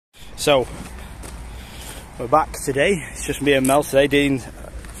So we're back today. It's just me and Mel today. Dean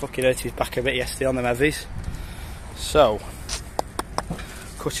fucking hurt his back a bit yesterday on the heavies. So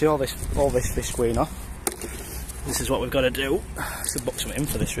cutting all this fish screen off. This is what we've got to do. I should book something in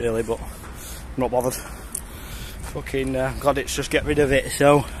for this really, but I'm not bothered. Fucking glad it's just get rid of it.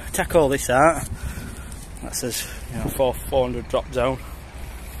 So take all this out. That says, you know, 400 drop down.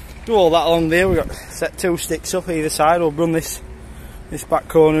 Do all that along there. We've got set 2 sticks up either side. We'll run this back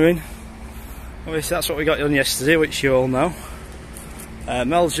corner in. Obviously that's what we got done yesterday, which you all know.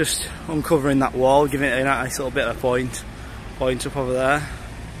 Mel's just uncovering that wall, giving it a nice little bit of a point up over there.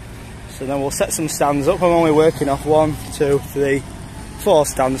 So then we'll set some stands up. I'm only working off 1, 2, 3, 4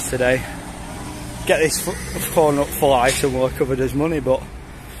 stands today. Get this corner up full ice and we're covered as money, but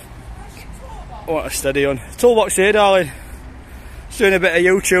I want to steady on. Toolbox here, darling. Just doing a bit of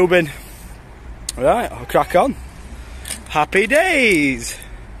YouTubing. Right, I'll crack on. Happy days!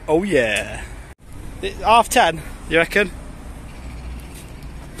 Oh yeah. 10:30, you reckon?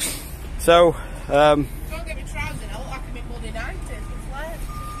 So, don't get me trousers, I look like I'm in bloody 90s, it's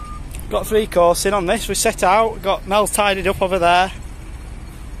late. Got 3 courses in on this. We set out, got Mel's tidied up over there.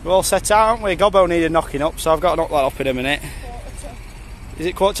 We're all set out, haven't we? Gobbo needed knocking up, so I've got to knock that up in a minute. Is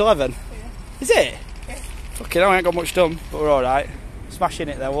it 11:15? Yeah. Is it? Yeah. Fucking hell, I ain't got much done, but we're alright. Smashing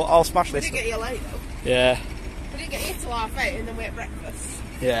it there, I'll smash this. We didn't get you late though. Yeah. We didn't get you till 8:30 and then we had breakfast.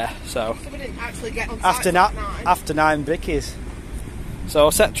 Yeah, so we didn't actually get on site after 9 brickies. So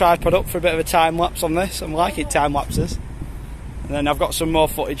I'll set tripod up for a bit of a time lapse on this. I'm liking time lapses. And then I've got some more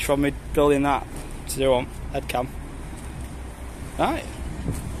footage from me building that to do on Headcam. Right.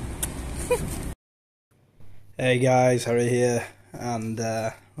 Hey guys, Harry here, and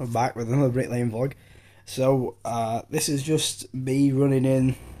we're back with another Bricklaying vlog. So this is just me running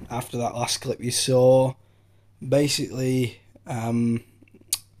in after that last clip you saw. Basically,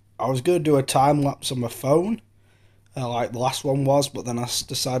 I was going to do a time lapse on my phone, like the last one was, but then I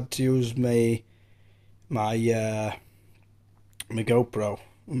decided to use my GoPro,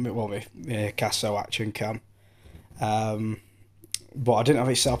 well, my AKASO action cam. But I didn't have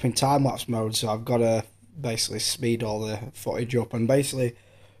it set up in time lapse mode, so I've got to basically speed all the footage up, and basically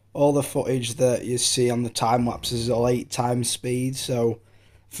all the footage that you see on the time lapses is all 8 times speed. So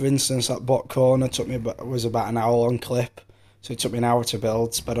for instance, that bot corner was about an hour long clip, so it took me an hour to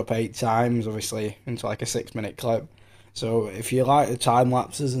build, sped up 8 times, obviously into like a 6-minute clip. So if you like the time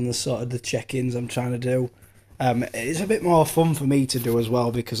lapses and the sort of the check-ins I'm trying to do, it's a bit more fun for me to do as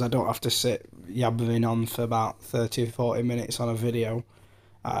well, because I don't have to sit yabbering on for about 30-40 minutes on a video,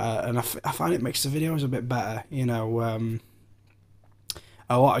 and I find it makes the videos a bit better. You know,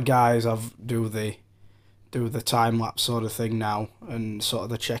 a lot of guys do the time lapse sort of thing now, and sort of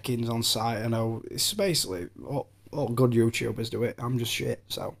the check-ins on site. I know it's basically all good YouTubers do it. I'm just shit,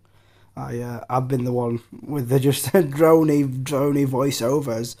 so I've been the one with the just drony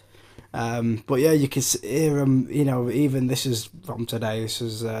voiceovers. But yeah, you can hear them. You know, even this is from today. This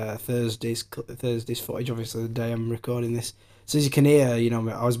is Thursday's footage. Obviously, the day I'm recording this. So as you can hear, you know,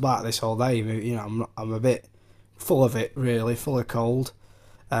 I was back this whole day. You know, I'm a bit full of it, really, full of cold.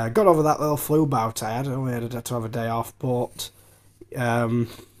 Got over that little flu bout I had. I only had to have a day off, but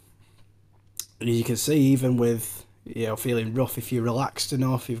you can see, even with, you know, feeling rough, if you're relaxed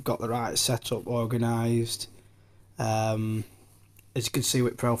enough, you've got the right setup organised. As you can see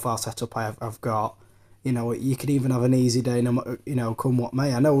with profile setup I've got, you know, you can even have an easy day, you know, come what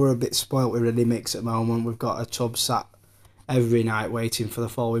may. I know we're a bit spoilt with Ready Mix at the moment. We've got a tub sat every night waiting for the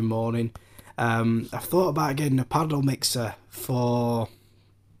following morning. I've thought about getting a paddle mixer for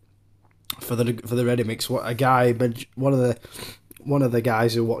the Ready Mix. What a guy, one of the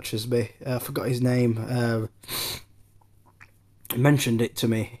guys who watches me, I forgot his name, mentioned it to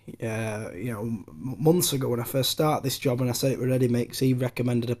me, you know, months ago when I first started this job, and I said it was Ready Mix. He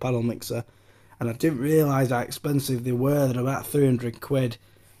recommended a paddle mixer, and I didn't realise how expensive they were. They're about 300 quid.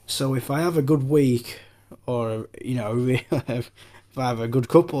 So if I have a good week, or, you know, if I have a good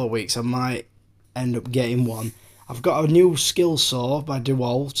couple of weeks, I might end up getting one. I've got a new skill saw by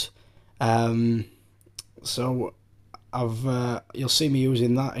DeWalt, so you'll see me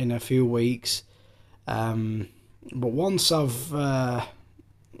using that in a few weeks. But once I've got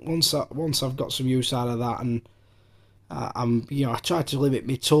some use out of that, and you know, I try to limit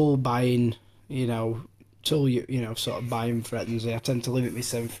my tool buying, you know, sort of buying frenzy. I tend to limit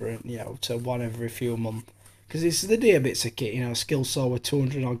myself for, you know, to one every few months, because it's the dear bits of kit. You know, skill saw with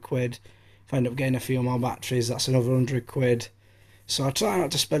 200 odd quid. If I end up getting a few more batteries, that's another 100 quid. So I try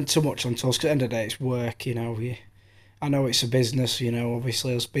not to spend too much on tools, because at the end of the day it's work. You know, I know it's a business. You know,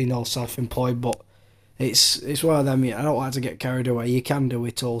 obviously it's been all self-employed, but it's one of them. I don't like to get carried away. You can do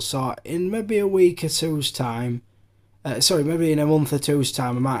it all. So in maybe a week or two's time, maybe in a month or two's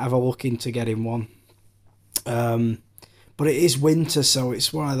time, I might have a look into getting one. But it is winter, so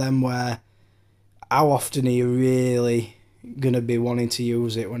it's one of them where how often are you really gonna be wanting to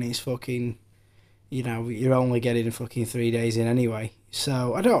use it when it's fucking, you're only getting fucking 3 days in anyway.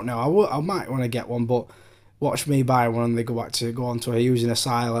 So I don't know. I might want to get one, but watch me buy one and they go on to using a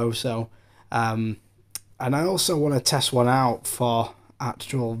silo. So, and I also want to test one out for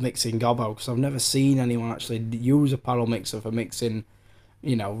actual mixing gobbo because I've never seen anyone actually use a paddle mixer for mixing,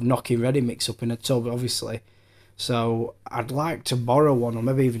 knocking ready mix up in a tub, obviously. So I'd like to borrow one or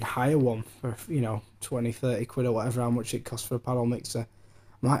maybe even hire one for 20, 30 quid or whatever how much it costs for a paddle mixer.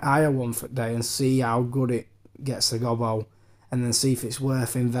 I might hire one for a day and see how good it gets the gobbo, and then see if it's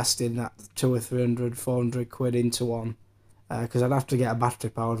worth investing that 200 or 300, 400 quid into one, because I'd have to get a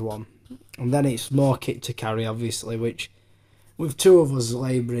battery powered one, and then it's more kit to carry obviously, which with two of us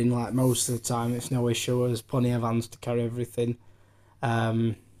labouring like most of the time it's no issue. There's plenty of hands to carry everything.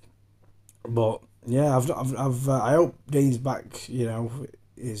 But yeah, I hope Dean's back.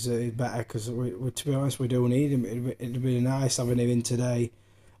 Is better because to be honest, we do need him. It'd be nice having him in today.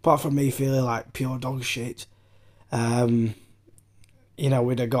 Apart from me feeling like pure dog shit, we'd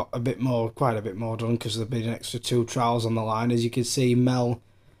have got quite a bit more done because there'd been an extra 2 trials on the line. As you can see, Mel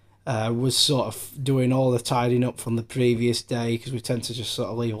was sort of doing all the tidying up from the previous day because we tend to just sort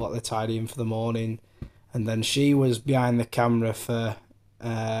of leave a lot of the tidying for the morning, and then she was behind the camera for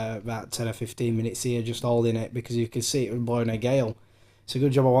about 10 or 15 minutes here just holding it because you could see it was blowing a gale. It's a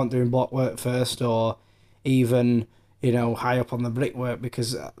good job I wasn't doing block work first or even high up on the brickwork,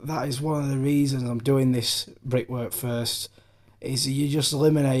 because that is one of the reasons I'm doing this brickwork first, is you just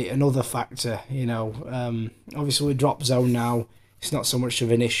eliminate another factor. Obviously with drop zone now it's not so much of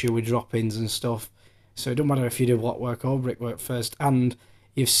an issue with drop-ins and stuff, so it don't matter if you do block work or brickwork first. And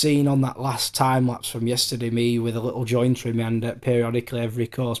you've seen on that last time lapse from yesterday me with a little jointer in my hand periodically every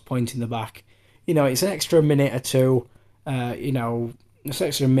course pointing the back. It's an extra minute or two, it's an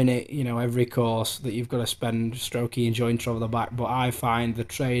extra minute, every course that you've got to spend stroking and jointer over the back. But I find the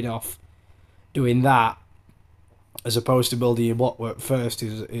trade-off doing that as opposed to building your block work first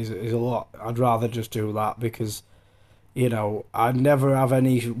is a lot. I'd rather just do that because, I never have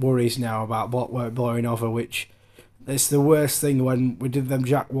any worries now about block work blowing over, which it's the worst thing. When we did them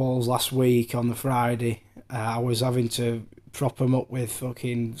jack walls last week on the Friday, I was having to prop them up with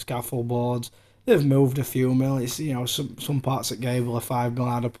fucking scaffold boards. They've moved a few mil. It's some parts at Gable are 5 mil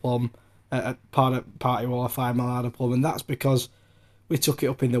out of plumb, party wall are 5 mil out of plumb, and that's because we took it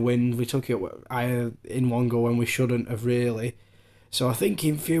up in the wind. We took it higher in one go when we shouldn't have really. So I think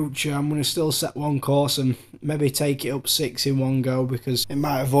in future I'm going to still set one course and maybe take it up 6 in one go, because it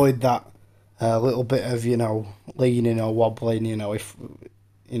might avoid that little bit of leaning or wobbling. If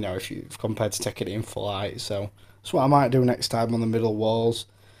you've compared to taking it in for light. So that's what I might do next time on the middle walls.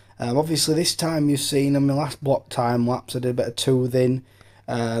 Obviously this time you've seen in my last block time lapse I did a bit of toothing,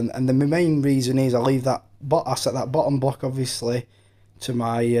 and then my main reason is I set that bottom block obviously to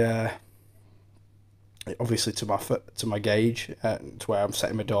my to my gauge, to where I'm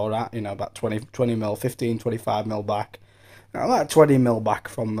setting my door at, about 20 mil, 15, 25 mil back. Now like 20 mil back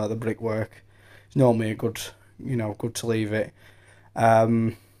from the brickwork. It's normally a good to leave it.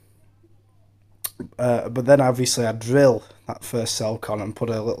 But then obviously I drill that first cell con and put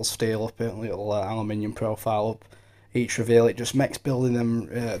a little steel up it, a little aluminium profile up each reveal. It just makes building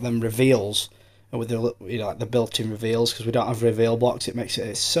them reveals with the like the built-in reveals, because we don't have reveal blocks. It makes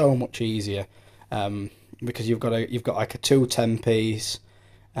it so much easier, because you've got like a 210 piece,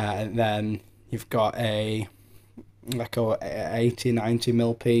 and then you've got a 80-90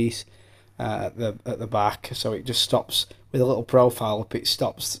 mil piece at the back. So it just stops with a little profile up. It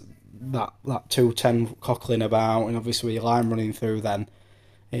stops that 210 cockling about, and obviously with your line running through, then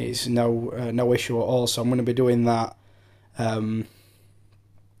it's no issue at all. So I'm going to be doing that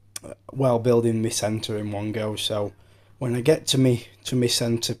while building my centre in one go. So when I get to me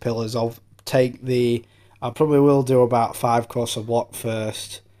centre pillars, I probably will do about 5 course of block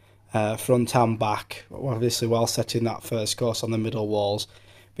first, front and back, obviously while setting that first course on the middle walls,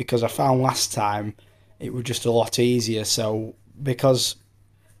 because I found last time it was just a lot easier. So because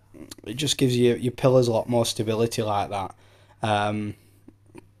it just gives your pillars a lot more stability like that. And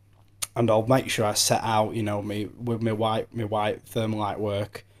I'll make sure I set out, with my white thermalite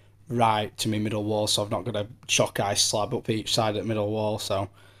work right to my middle wall, so I've not got a chalk ice slab up each side of the middle wall. So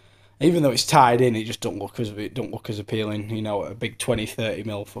even though it's tied in, it just don't look as appealing, a big 20-30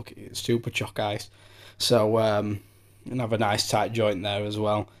 mil fucking super chalk ice. So and have a nice tight joint there as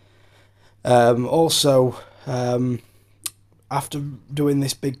well. Also, after doing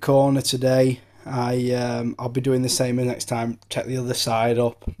this big corner today, I'll be doing the same the next time. Check the other side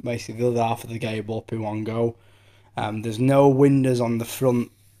up, basically the other half of the gable up in one go. There's no windows on the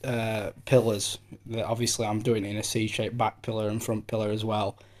front pillars. Obviously, I'm doing it in a C-shaped back pillar and front pillar as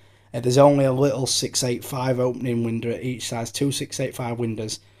well. There's only a little 685 opening window at each side, two 685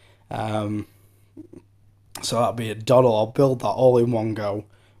 windows. So that'll be a doddle. I'll build that all in one go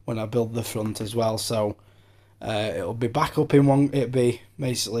when I build the front as well. So it'll be back up in one. It'll be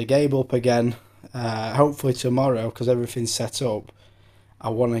basically gable up again. Hopefully tomorrow, because everything's set up. I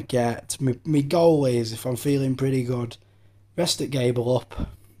want to get my goal is, if I'm feeling pretty good, rest at gable up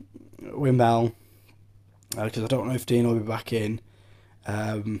with Mel, because I don't know if Dean will be back in,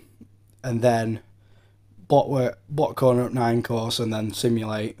 and then block corner up 9 course, and then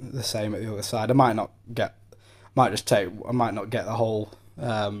simulate the same at the other side. I might not get the whole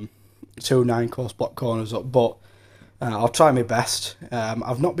 2 9 course block corners up, but I'll try my best.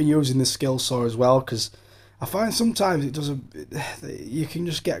 I've not been using the skill saw as well, because I find sometimes you can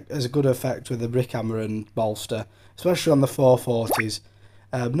just get as good effect with the brick hammer and bolster, especially on the 440s.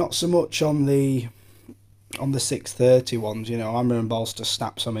 Not so much on the 630 ones. You know, hammer and bolster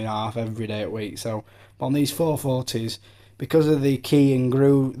snaps them in half every day at week. So but on these 440s, because of the key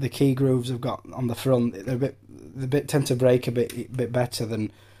grooves I've got on the front, they tend to break a bit better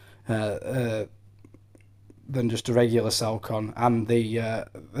than just a regular Celcon. And the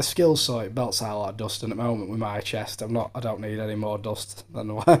skill saw, it belts out like dust, and at the moment with my chest, I don't need any more dust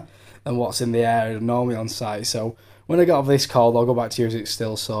than what's in the air normally on site. So when I get off this call, I'll go back to using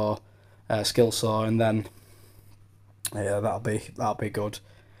skill saw, and then yeah, that'll be good.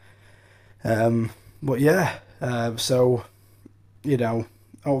 But yeah, so you know,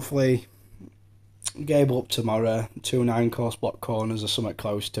 hopefully gable up tomorrow, 2 9 course block corners or something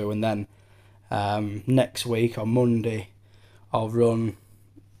close to, and then next week on Monday I'll run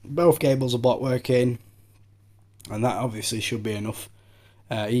both gables of block work in, and that obviously should be enough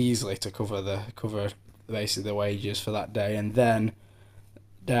easily to cover basically the wages for that day. And then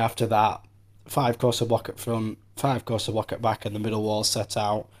day after that, 5 course of block at front, 5 course of block at back, and the middle wall set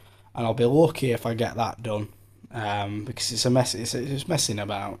out, and I'll be lucky if I get that done, because it's a mess. It's messing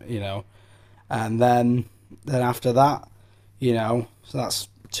about, you know. And then after that, you know, so that's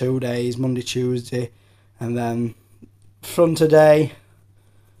 2 days, Monday, Tuesday, and then front a day,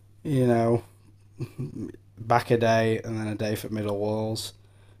 you know, back a day, and then a day for middle walls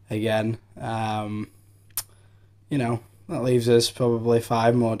again. You know, that leaves us probably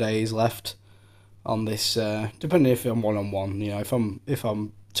 5 more days left on this, depending if I'm 1-on-1. You know, if I'm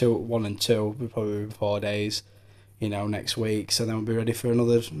 1 and 2, it'll probably be 4 days, you know, next week. So then we'll be ready for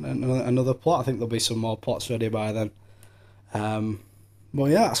another plot. I think there'll be some more plots ready by then. Well,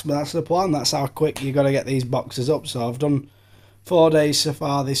 yeah, that's the plan. That's how quick you got to get these boxes up. So I've done 4 days so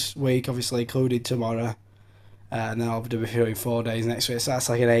far this week, obviously included tomorrow, and then I'll be doing 4 days next week. So that's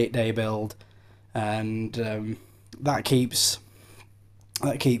like an 8-day build, and that keeps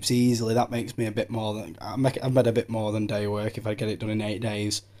easily. That makes me a bit more than I've made a bit more than day work if I get it done in 8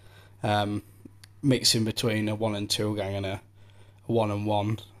 days. Mixing between a 1 and 2 gang and a 1 and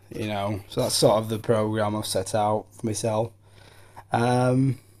 1, you know. So that's sort of the program I've set out for myself.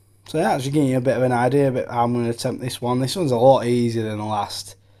 So yeah, just giving you a bit of an idea about how I'm going to attempt this one. This one's a lot easier than the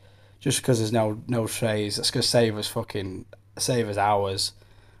last, just because there's no trays. That's going to save us hours,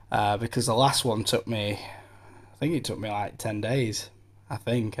 because the last one took me, I think it took me like 10 days, I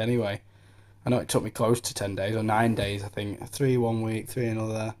think, anyway. I know it took me close to 10 days, or 9 days, I think. 3 1 week, 3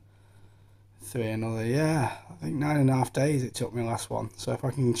 another, yeah. I think 9.5 days it took me last one. So if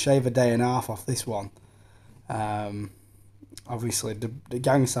I can shave a day and a half off this one, obviously the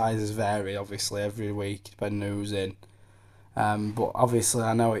gang sizes vary, obviously, every week, depending who's in. But obviously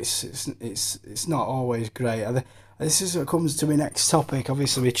I know it's not always great. This is what comes to my next topic.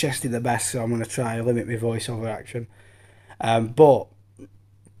 Obviously my chest is the best, so I'm going to try and limit my voiceover action. But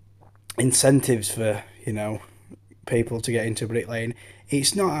incentives for, you know, people to get into bricklaying,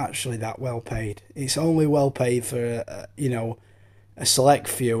 it's not actually that well paid. It's only well paid for you know, a select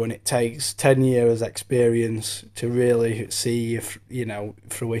few, and it takes 10 years experience to really see you know,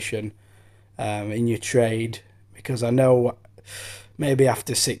 fruition in your trade. Because I know maybe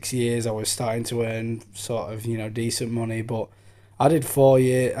after 6 years I was starting to earn sort of, you know, decent money, but I did 4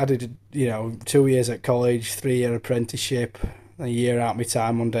 years. I did, you know, 2 years at college, 3-year apprenticeship, a year out my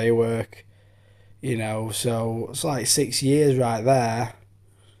time on day work, you know. So it's like 6 years right there,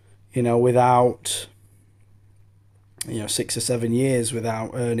 you know, without, you know, 6 or 7 years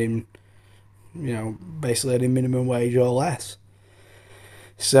without earning, you know, basically earning minimum wage or less.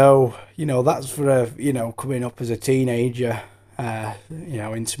 So, you know, that's for coming up as a teenager,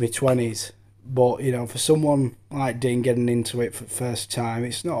 into my 20s. But, for someone like Dean getting into it for the first time,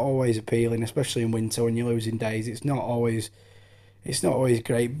 it's not always appealing, especially in winter when you're losing days. It's not always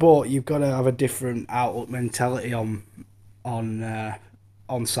great, but you've got to have a different outlook mentality on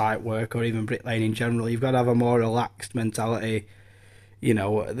site work, or even bricklaying in general. You've got to have a more relaxed mentality.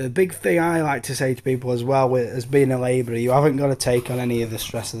 The big thing I like to say to people as well, as being a labourer, you haven't got to take on any of the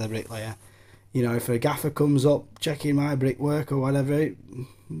stress of the bricklayer. If a gaffer comes up checking my brickwork or whatever,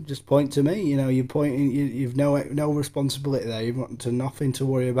 just point to me. You point. You've no responsibility there. You've got nothing to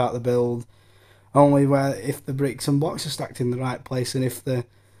worry about the build. Only where if the bricks and blocks are stacked in the right place, and if the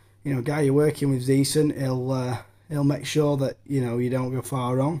guy you're working with is decent, he'll make sure that you don't go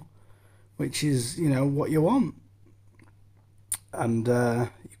far wrong, which is what you want. And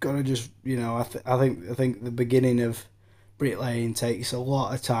you've got to just I think the beginning of bricklaying takes a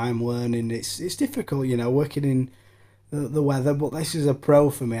lot of time learning. It's difficult, working in the weather, but this is a pro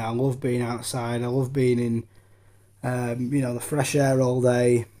for me. I love being outside. I love being in the fresh air all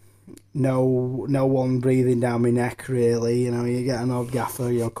day. No one breathing down my neck really. You get an odd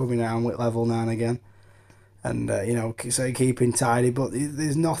gaffer coming down with level now and again, and so keeping tidy, but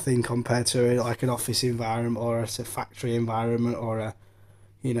there's nothing compared to like an office environment or a factory environment, or a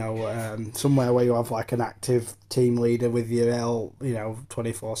somewhere where you have like an active team leader with you all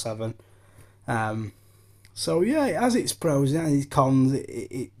 24/7. So yeah, it has its pros and its cons.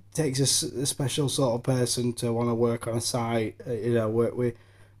 It takes a special sort of person to want to work on a site,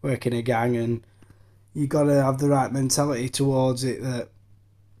 work in a gang, and you got to have the right mentality towards it. That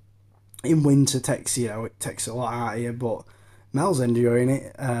in winter it takes a lot out of you, but Mel's enjoying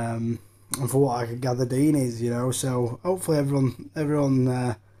it, and for what I can gather, Dean is, so hopefully everyone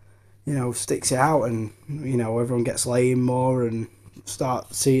sticks it out, and everyone gets laying more and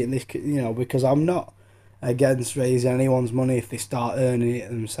start seeing this, because I'm not against raising anyone's money if they start earning it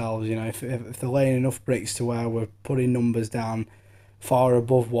themselves. If they're laying enough bricks to where we're putting numbers down far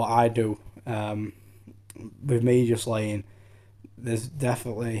above what I do, with me just laying, there's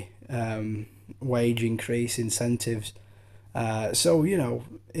definitely wage increase incentives. So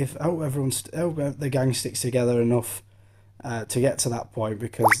if I hope the gang sticks together enough to get to that point,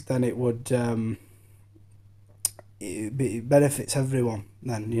 because then it would it benefits everyone.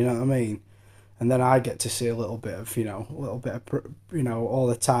 Then you know what I mean, and then I get to see a little bit of all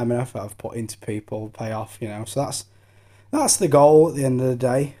the time and effort I've put into people pay off. So that's the goal at the end of the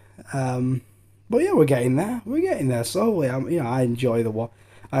day. But yeah, we're getting there. We're getting there slowly. I enjoy the one.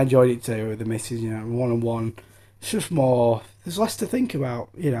 I enjoyed it too with the missus. 1-on-1. It's just more. There's less to think about.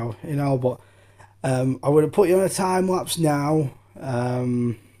 But I would have put you on a time lapse now.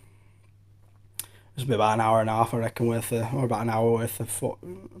 It's about an hour and a half, I reckon, or about an hour worth of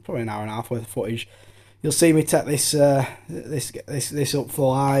probably an hour and a half worth of footage. You'll see me take this up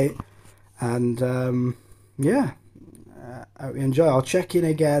for light, and yeah, I hope you enjoy. I'll check in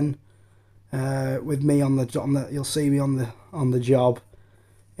again with me on the. You'll see me on the job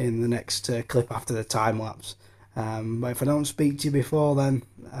in the next clip after the time lapse. But if I don't speak to you before then,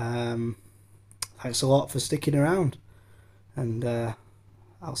 thanks a lot for sticking around, and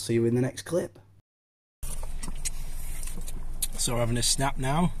I'll see you in the next clip. So we're having a snap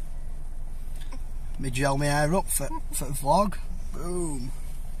now. Me gel my hair up for the vlog. Boom.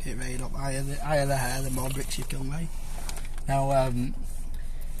 Get right up. Higher the hair, the more bricks you can lay. Now,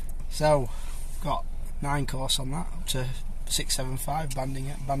 so got 9 course on that, up to 675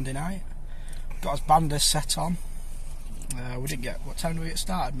 banding height. Got his banders set on. We didn't get. What time did we get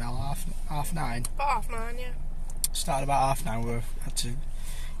started, Mel? Half 9. About 9:30, yeah. Started about 9:30. We had to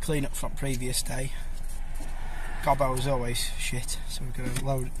clean up from previous day. Gobbo was always shit, so we're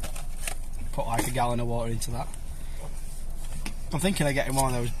gonna put like a gallon of water into that. I'm thinking of getting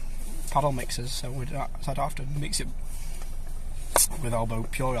one of those paddle mixers, so I don't have to mix it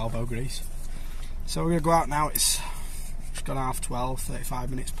with pure elbow grease. So we're gonna go out now. It's gone 12:30, 35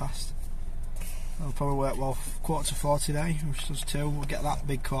 minutes past. I'll probably work 3:45 today, which does 2. We'll get that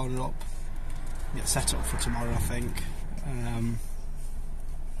big corner up, get set up for tomorrow, I think.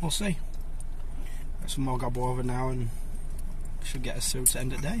 We'll see. Got some more gobbo over now, and should get us through to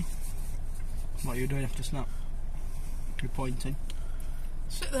end of the day. What are you doing after snap? You're pointing.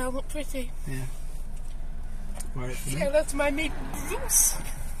 Sit there, look pretty. Yeah. Wear it for me. Say hello to my mate Bruce.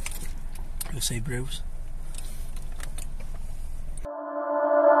 You'll see Bruce.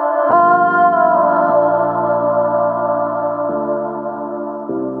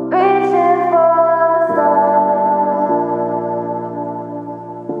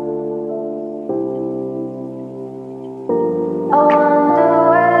 I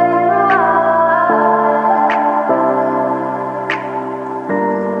wonder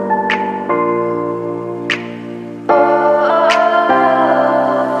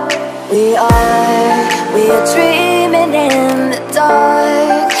We're dreaming in the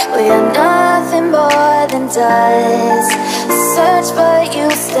dark. We are nothing more than dust. Search but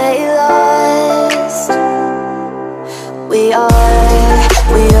you stay lost. We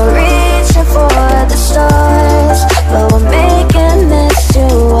are reaching for the stars, but we're making this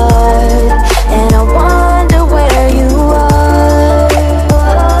too hard. And I wonder where you are.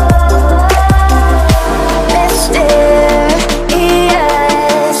 Mysterious,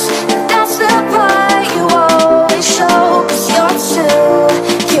 that's the part you always show. 'Cause you're too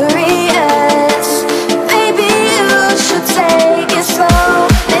curious. Maybe you should take it slow.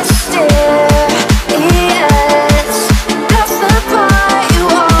 Mysterious, that's the part you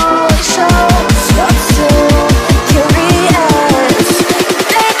always show. 'Cause you're too curious.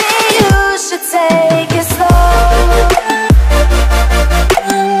 Maybe you should take it slow.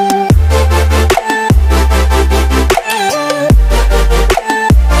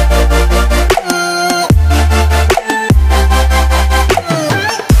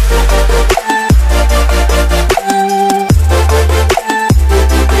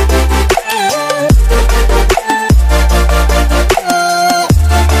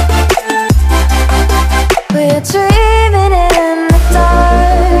 We're dreaming in the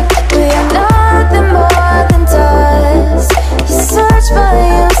dark. We are nothing more than dust. You search but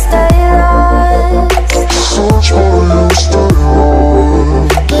you stay lost.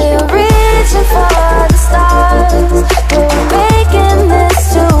 We're reaching for the stars, but we're making this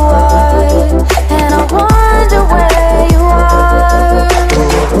too hard. And I wonder where you are.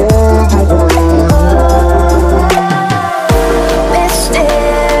 Mysterious,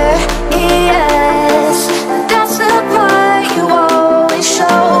 that's the part you always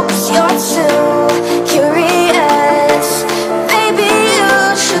show. 'Cause you're too curious. Maybe you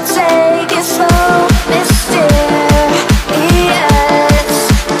should take it slow. Mysterious,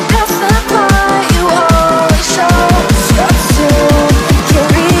 that's the part you always show. 'Cause you're too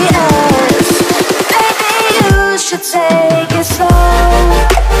curious. Maybe you should take it slow.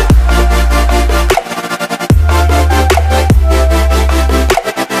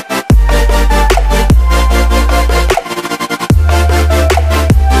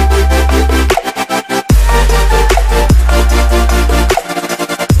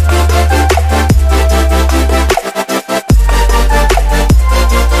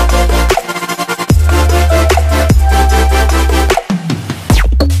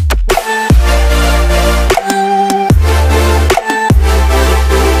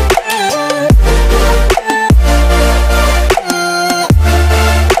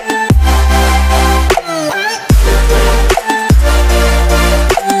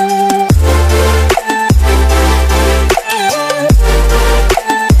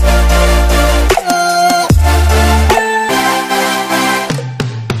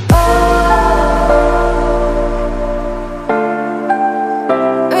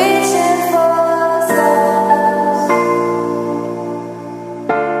 Reaching for the stars.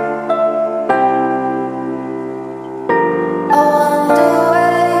 I wonder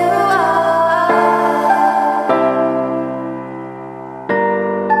where you are.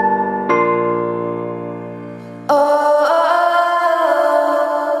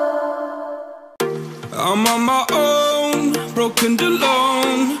 I'm on my own, broken and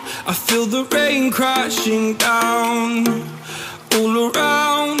alone. I feel the rain crashing down all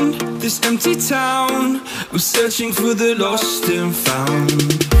around this empty town. I'm searching for the lost and found,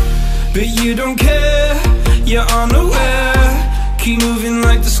 but you don't care, you're unaware. Keep moving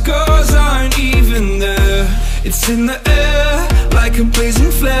like the scars aren't even there. It's in the air like a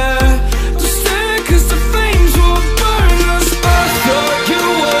blazing flare. Don't stare 'cause the flames will burn us. I thought you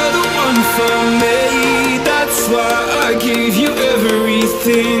were the one for me. That's why I gave you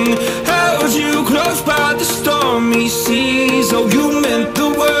everything. Held you close by the stormy seas. Oh, you meant the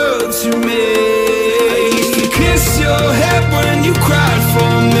world to me. I used to kiss your head when you cried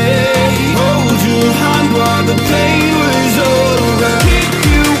for me. Hold your hand while the pain was over. Keep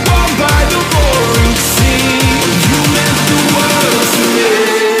you warm by the roaring sea. You meant the world to me.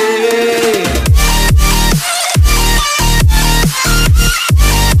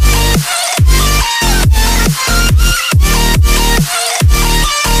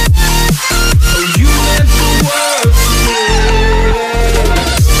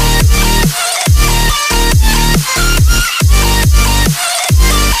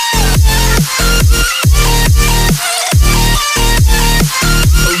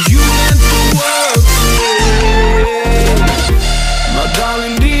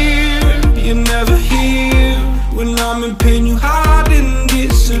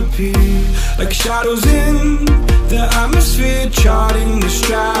 like shadows in the atmosphere, charting the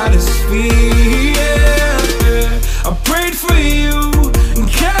stratosphere. Yeah.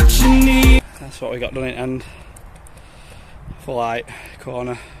 what we got done in end. Full height,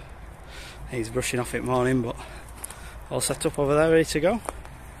 corner. He's brushing off it morning, but all set up over there, ready to go.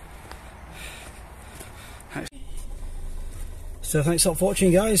 So thanks a lot for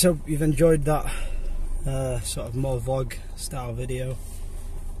watching, guys. Hope you've enjoyed that sort of more vlog style video.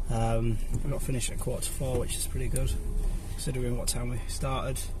 We got finished at 3:45, which is pretty good considering what time we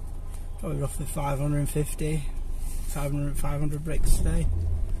started. Probably roughly 500 bricks today.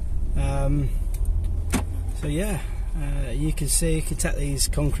 So yeah, you can see, you can take these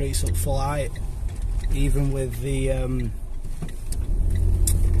concretes up full height, even with the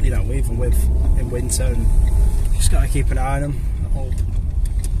even with in winter, and just gotta keep an eye on them. I'll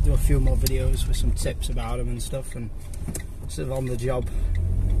do a few more videos with some tips about them and stuff, and sort of on the job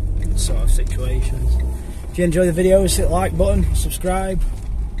sort of situations. If you enjoy the videos, hit the like button, subscribe,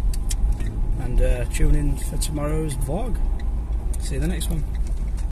 and tune in for tomorrow's vlog. See you in the next one.